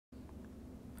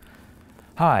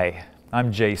Hi,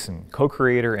 I'm Jason,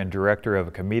 co-creator and director of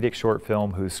a comedic short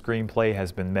film whose screenplay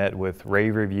has been met with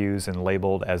rave reviews and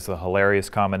labeled as the hilarious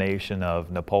combination of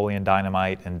Napoleon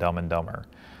Dynamite and Dumb and Dumber.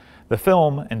 The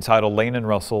film, entitled Blaine and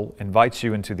Russell, invites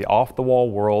you into the off-the-wall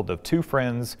world of two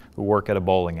friends who work at a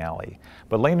bowling alley.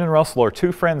 But Blaine and Russell are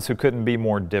two friends who couldn't be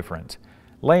more different.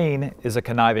 Blaine is a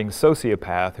conniving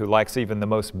sociopath who lacks even the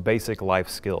most basic life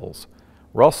skills.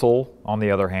 Russell, on the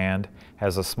other hand,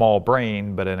 has a small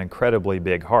brain but an incredibly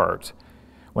big heart.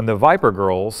 When the Viper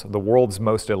Girls, the world's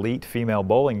most elite female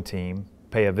bowling team,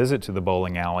 pay a visit to the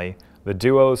bowling alley, the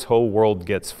duo's whole world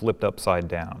gets flipped upside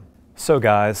down. So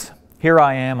guys, here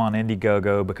I am on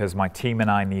Indiegogo because my team and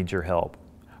I need your help.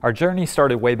 Our journey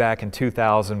started way back in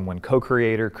 2000 when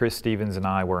co-creator Chris Stevens and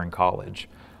I were in college.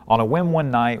 On a whim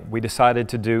one night, we decided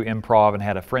to do improv and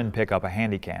had a friend pick up a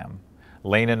handycam.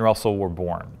 Blaine and Russell were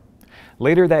born.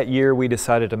 Later that year, we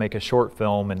decided to make a short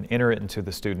film and enter it into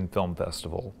the Student Film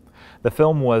Festival. The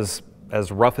film was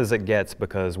as rough as it gets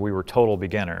because we were total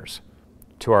beginners.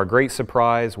 To our great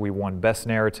surprise, we won Best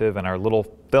Narrative and our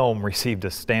little film received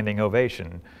a standing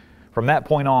ovation. From that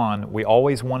point on, we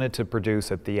always wanted to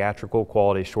produce a theatrical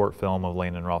quality short film of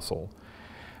Blaine and Russell.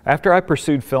 After I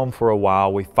pursued film for a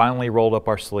while, we finally rolled up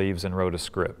our sleeves and wrote a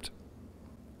script.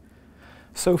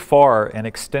 So far, an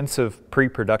extensive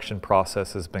pre-production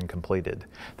process has been completed.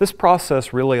 This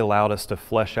process really allowed us to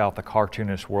flesh out the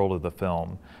cartoonish world of the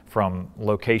film, from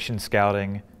location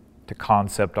scouting, to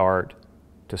concept art,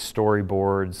 to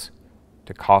storyboards,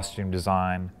 to costume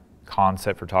design,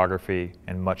 concept photography,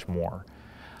 and much more.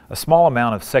 A small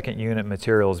amount of second unit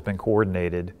material has been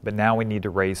coordinated, but now we need to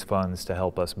raise funds to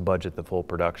help us budget the full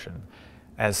production.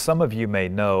 As some of you may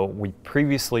know, we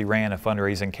previously ran a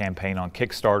fundraising campaign on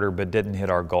Kickstarter but didn't hit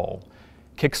our goal.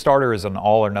 Kickstarter is an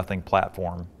all or nothing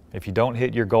platform. If you don't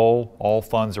hit your goal, all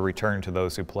funds are returned to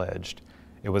those who pledged.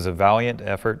 It was a valiant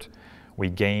effort.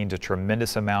 We gained a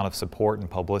tremendous amount of support and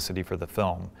publicity for the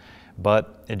film,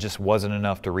 but it just wasn't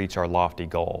enough to reach our lofty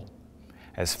goal.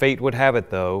 As fate would have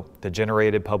it though, the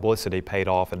generated publicity paid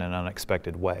off in an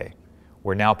unexpected way.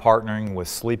 We're now partnering with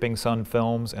Sleeping Sun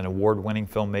Films and award-winning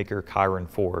filmmaker Kyron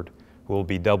Ford, who will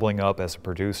be doubling up as a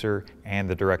producer and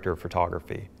the director of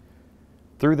photography.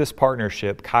 Through this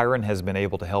partnership, Kyron has been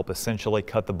able to help essentially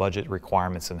cut the budget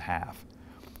requirements in half.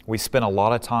 We spent a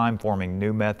lot of time forming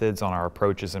new methods on our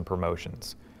approaches and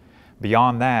promotions.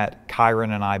 Beyond that,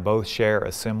 Kyron and I both share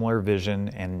a similar vision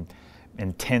and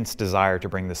intense desire to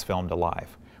bring this film to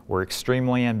life. We're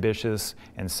extremely ambitious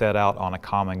and set out on a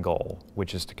common goal,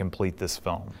 which is to complete this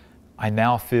film. I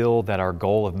now feel that our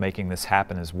goal of making this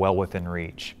happen is well within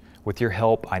reach. With your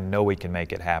help, I know we can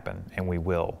make it happen, and we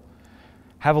will.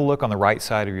 Have a look on the right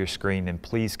side of your screen and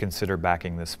please consider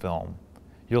backing this film.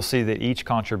 You'll see that each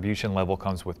contribution level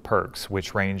comes with perks,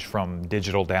 which range from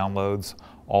digital downloads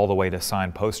all the way to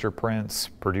signed poster prints,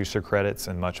 producer credits,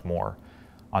 and much more.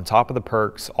 On top of the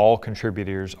perks, all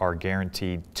contributors are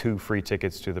guaranteed 2 free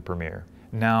tickets to the premiere.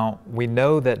 Now, we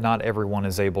know that not everyone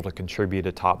is able to contribute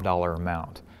a top dollar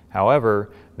amount.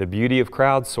 However, the beauty of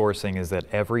crowdsourcing is that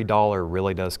every dollar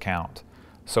really does count.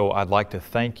 So I'd like to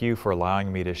thank you for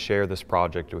allowing me to share this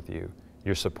project with you.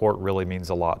 Your support really means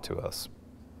a lot to us.